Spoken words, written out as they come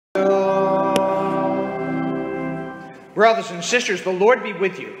Brothers and sisters, the Lord be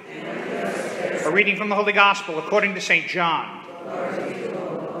with you. A reading from the Holy Gospel according to St. John.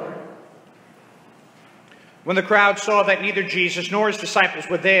 When the crowd saw that neither Jesus nor his disciples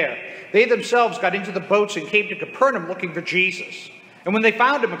were there, they themselves got into the boats and came to Capernaum looking for Jesus. And when they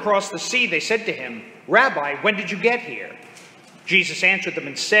found him across the sea, they said to him, "Rabbi, when did you get here?" Jesus answered them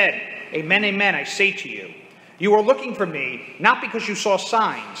and said, "Amen, amen, I say to you, you are looking for me, not because you saw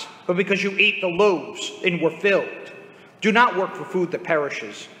signs, but because you ate the loaves and were filled. Do not work for food that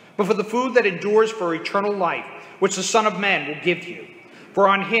perishes, but for the food that endures for eternal life, which the Son of Man will give you. For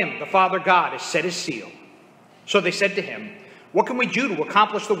on him the Father God has set his seal." So they said to him, "What can we do to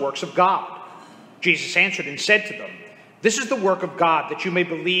accomplish the works of God?" Jesus answered and said to them, "This is the work of God, that you may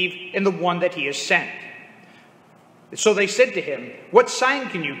believe in the one that he has sent." So they said to him, "What sign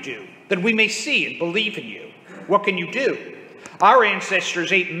can you do, that we may see and believe in you? What can you do? Our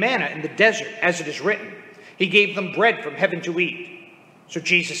ancestors ate manna in the desert, as it is written, he gave them bread from heaven to eat." So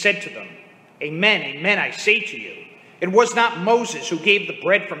Jesus said to them, "Amen, amen, I say to you, it was not Moses who gave the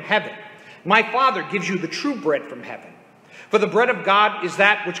bread from heaven. My Father gives you the true bread from heaven. For the bread of God is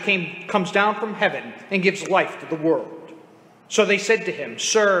that which comes down from heaven and gives life to the world." So they said to him,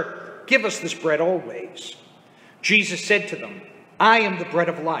 "Sir, give us this bread always." Jesus said to them, "I am the bread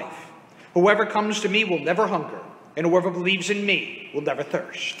of life. Whoever comes to me will never hunger, and whoever believes in me will never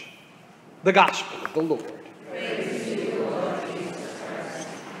thirst." The Gospel of the Lord. Praise to you, Lord Jesus Christ.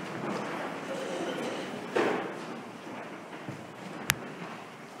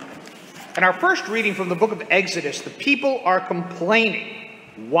 In our first reading from the book of Exodus, the people are complaining.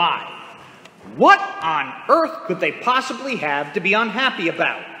 Why? What on earth could they possibly have to be unhappy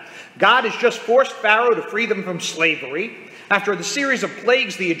about? God has just forced Pharaoh to free them from slavery. After the series of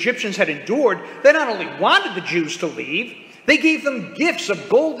plagues the Egyptians had endured, they not only wanted the Jews to leave, they gave them gifts of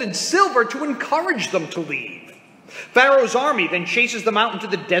gold and silver to encourage them to leave. Pharaoh's army then chases them out into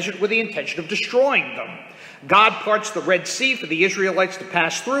the desert with the intention of destroying them. God parts the Red Sea for the Israelites to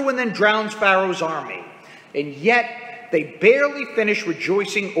pass through and then drowns Pharaoh's army. And yet, they barely finish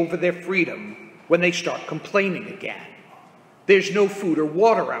rejoicing over their freedom when they start complaining again. There's no food or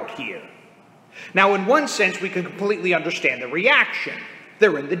water out here. Now, in one sense, we can completely understand the reaction.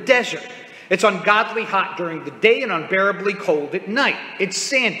 They're in the desert. It's ungodly hot during the day and unbearably cold at night. It's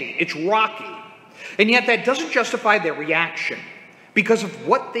sandy. It's rocky. And yet that doesn't justify their reaction because of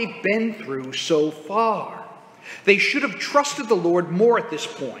what they've been through so far. They should have trusted the Lord more at this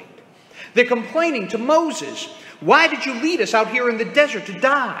point. They're complaining to Moses, "Why did you lead us out here in the desert to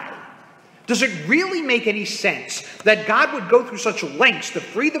die?" Does it really make any sense that God would go through such lengths to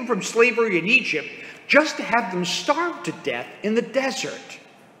free them from slavery in Egypt just to have them starve to death in the desert?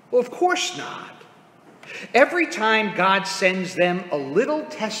 Well, of course not. Every time God sends them a little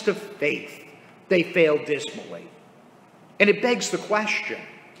test of faith, they fail dismally. And it begs the question,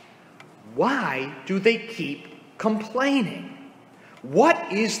 why do they keep complaining?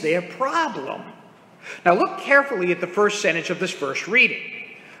 What is their problem? Now look carefully at the first sentence of this first reading.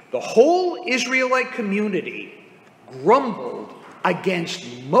 The whole Israelite community grumbled against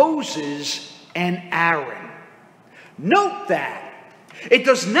Moses and Aaron. Note that. It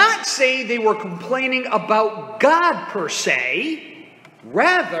does not say they were complaining about God per se,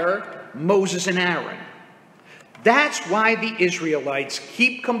 rather Moses and Aaron. That's why the Israelites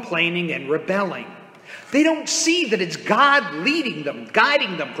keep complaining and rebelling. They don't see that it's God leading them,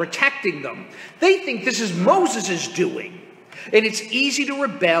 guiding them, protecting them. They think this is Moses' doing. And it's easy to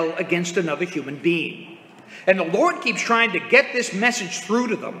rebel against another human being. And the Lord keeps trying to get this message through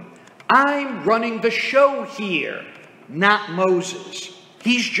to them. I'm running the show here, not Moses.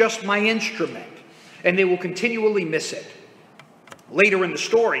 He's just my instrument. And they will continually miss it. Later in the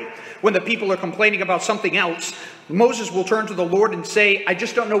story, when the people are complaining about something else, Moses will turn to the Lord and say, "I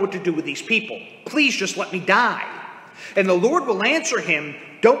just don't know what to do with these people. Please just let me die." And the Lord will answer him,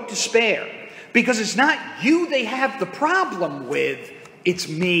 "Don't despair, because it's not you they have the problem with, it's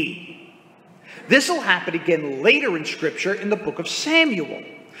me." This will happen again later in Scripture in the book of Samuel.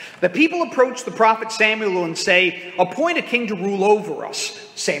 The people approach the prophet Samuel and say, "Appoint a king to rule over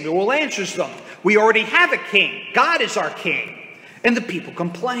us." Samuel answers them, "We already have a king. God is our king." And the people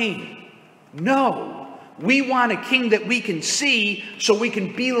complain. "No, we want a king that we can see so we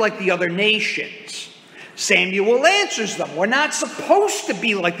can be like the other nations." Samuel answers them, "We're not supposed to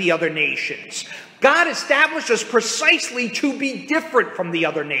be like the other nations. God established us precisely to be different from the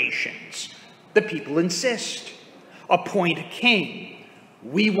other nations." The people insist, "Appoint a king.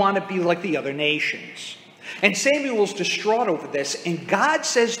 We want to be like the other nations." And Samuel's distraught over this, and God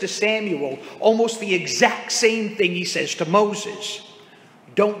says to Samuel almost the exact same thing he says to Moses.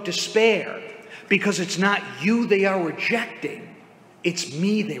 "Don't despair, Because it's not you they are rejecting, it's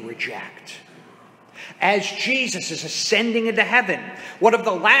me they reject. As Jesus is ascending into heaven, one of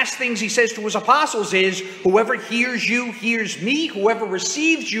the last things he says to his apostles is, whoever hears you hears me, whoever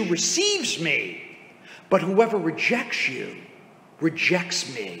receives you receives me, but whoever rejects you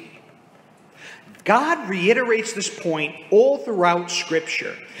rejects me. God reiterates this point all throughout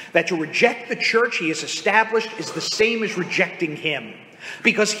Scripture, that to reject the church he has established is the same as rejecting him,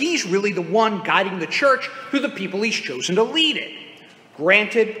 because he's really the one guiding the church through the people he's chosen to lead it.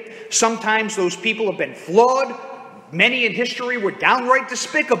 Granted, sometimes those people have been flawed. Many in history were downright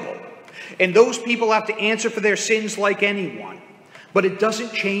despicable. And those people have to answer for their sins like anyone. But it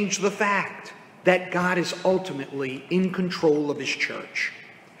doesn't change the fact that God is ultimately in control of his church.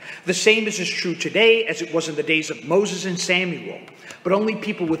 The same is as true today as it was in the days of Moses and Samuel. But only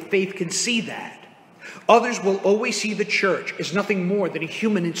people with faith can see that. Others will always see the church as nothing more than a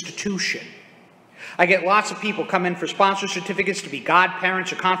human institution. I get lots of people come in for sponsor certificates to be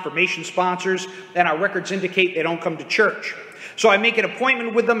godparents or confirmation sponsors, and our records indicate they don't come to church. So I make an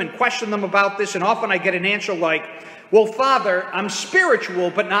appointment with them and question them about this, and often I get an answer like, well, Father, I'm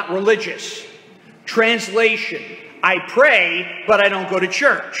spiritual but not religious. Translation, I pray, but I don't go to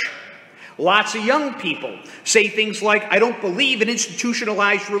church. Lots of young people say things like, I don't believe in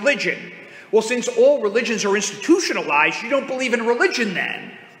institutionalized religion. Well, since all religions are institutionalized, you don't believe in religion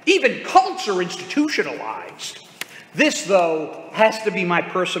then. Even cults are institutionalized. This, though, has to be my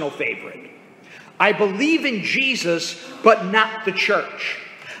personal favorite. I believe in Jesus, but not the church.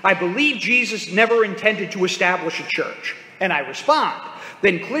 I believe Jesus never intended to establish a church. And I respond,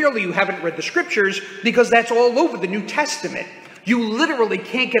 then clearly you haven't read the scriptures, because that's all over the New Testament. You literally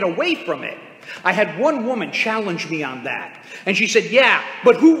can't get away from it. I had one woman challenge me on that. And she said, yeah,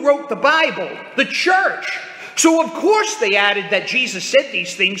 but who wrote the Bible? The church. So of course they added that Jesus said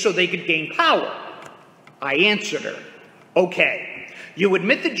these things so they could gain power. I answered her, okay, you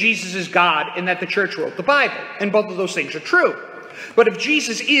admit that Jesus is God and that the church wrote the Bible, and both of those things are true. But if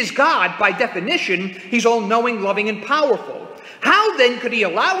Jesus is God, by definition, he's all-knowing, loving, and powerful. How then could he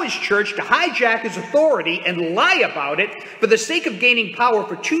allow his church to hijack his authority and lie about it for the sake of gaining power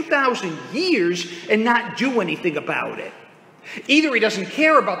for 2,000 years and not do anything about it? Either he doesn't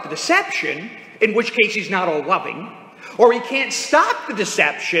care about the deception, in which case he's not all loving, or he can't stop the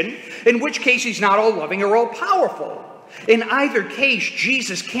deception, in which case he's not all loving or all powerful. In either case,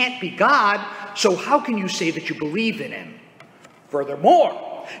 Jesus can't be God, so how can you say that you believe in him? Furthermore,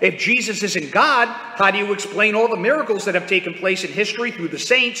 if Jesus isn't God, how do you explain all the miracles that have taken place in history through the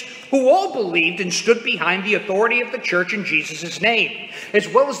saints who all believed and stood behind the authority of the church in Jesus' name, as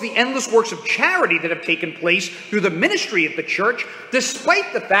well as the endless works of charity that have taken place through the ministry of the church,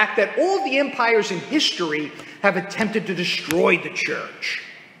 despite the fact that all the empires in history have attempted to destroy the church?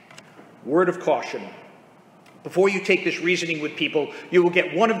 Word of caution. Before you take this reasoning with people, you will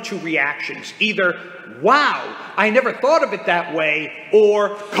get one of two reactions. Either, wow, I never thought of it that way,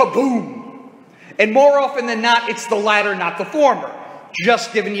 or kaboom. And more often than not, it's the latter, not the former.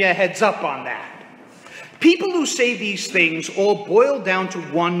 Just giving you a heads up on that. People who say these things all boil down to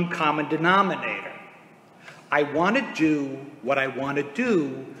one common denominator. I want to do what I want to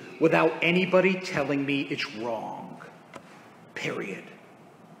do without anybody telling me it's wrong. Period.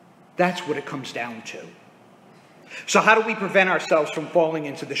 That's what it comes down to. So how do we prevent ourselves from falling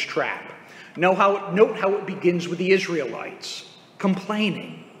into this trap? Note how it begins with the Israelites,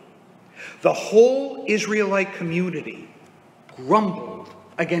 complaining. The whole Israelite community grumbled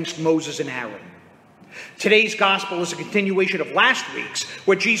against Moses and Aaron. Today's gospel is a continuation of last week's,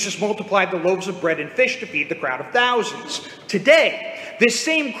 where Jesus multiplied the loaves of bread and fish to feed the crowd of thousands. Today, this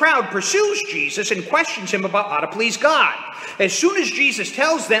same crowd pursues Jesus and questions him about how to please God. As soon as Jesus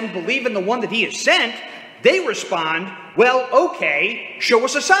tells them, believe in the one that he has sent, they respond, well, okay, show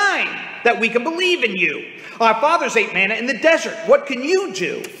us a sign that we can believe in you. Our fathers ate manna in the desert. What can you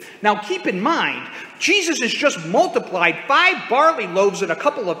do? Now keep in mind, Jesus has just multiplied 5 barley loaves and a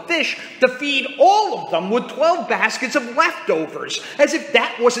couple of fish to feed all of them with 12 baskets of leftovers, as if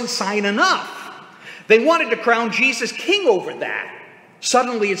that wasn't sign enough. They wanted to crown Jesus king over that.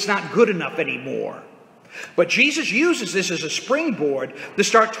 Suddenly it's not good enough anymore. But Jesus uses this as a springboard to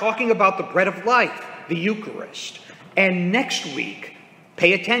start talking about the bread of life, the Eucharist. And next week,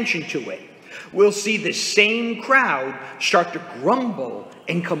 pay attention to it, we'll see the same crowd start to grumble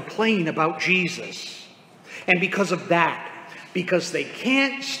and complain about Jesus. And because of that, because they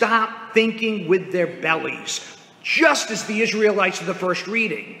can't stop thinking with their bellies, just as the Israelites in the first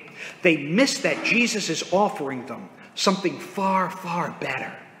reading, they miss that Jesus is offering them something far, far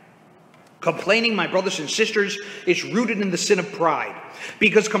better. Complaining, my brothers and sisters, is rooted in the sin of pride,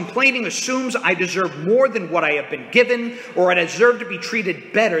 because complaining assumes I deserve more than what I have been given, or I deserve to be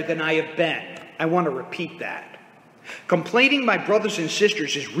treated better than I have been. I want to repeat that. Complaining, my brothers and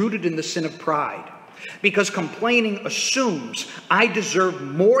sisters, is rooted in the sin of pride, because complaining assumes I deserve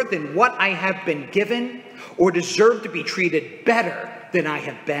more than what I have been given, or deserve to be treated better than I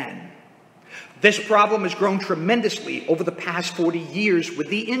have been. This problem has grown tremendously over the past 40 years with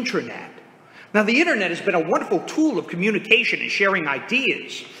the internet. Now, the internet has been a wonderful tool of communication and sharing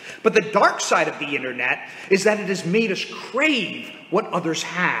ideas, but the dark side of the internet is that it has made us crave what others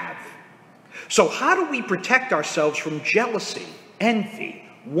have. So how do we protect ourselves from jealousy, envy,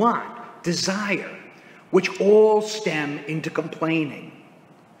 want, desire, which all stem into complaining?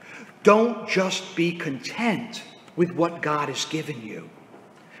 Don't just be content with what God has given you.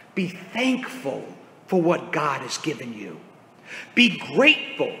 Be thankful for what God has given you. Be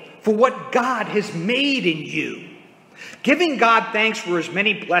grateful for what God has made in you. Giving God thanks for his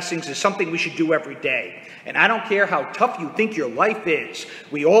many blessings is something we should do every day. And I don't care how tough you think your life is,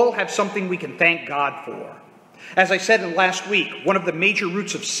 we all have something we can thank God for. As I said last week, one of the major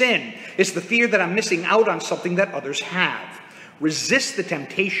roots of sin is the fear that I'm missing out on something that others have. Resist the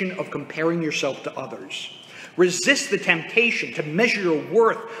temptation of comparing yourself to others. Resist the temptation to measure your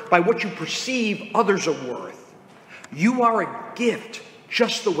worth by what you perceive others are worth. You are a gift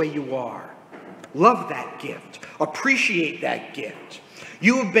just the way you are. Love that gift. Appreciate that gift.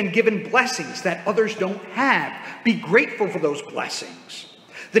 You have been given blessings that others don't have. Be grateful for those blessings.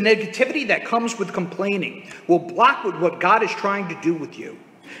 The negativity that comes with complaining will block what God is trying to do with you.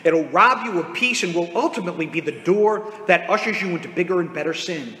 It'll rob you of peace and will ultimately be the door that ushers you into bigger and better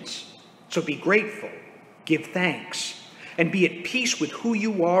sins. So be grateful, give thanks, and be at peace with who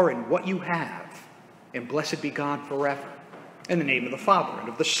you are and what you have. And blessed be God forever. In the name of the Father, and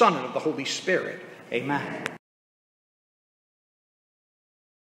of the Son, and of the Holy Spirit. Amen.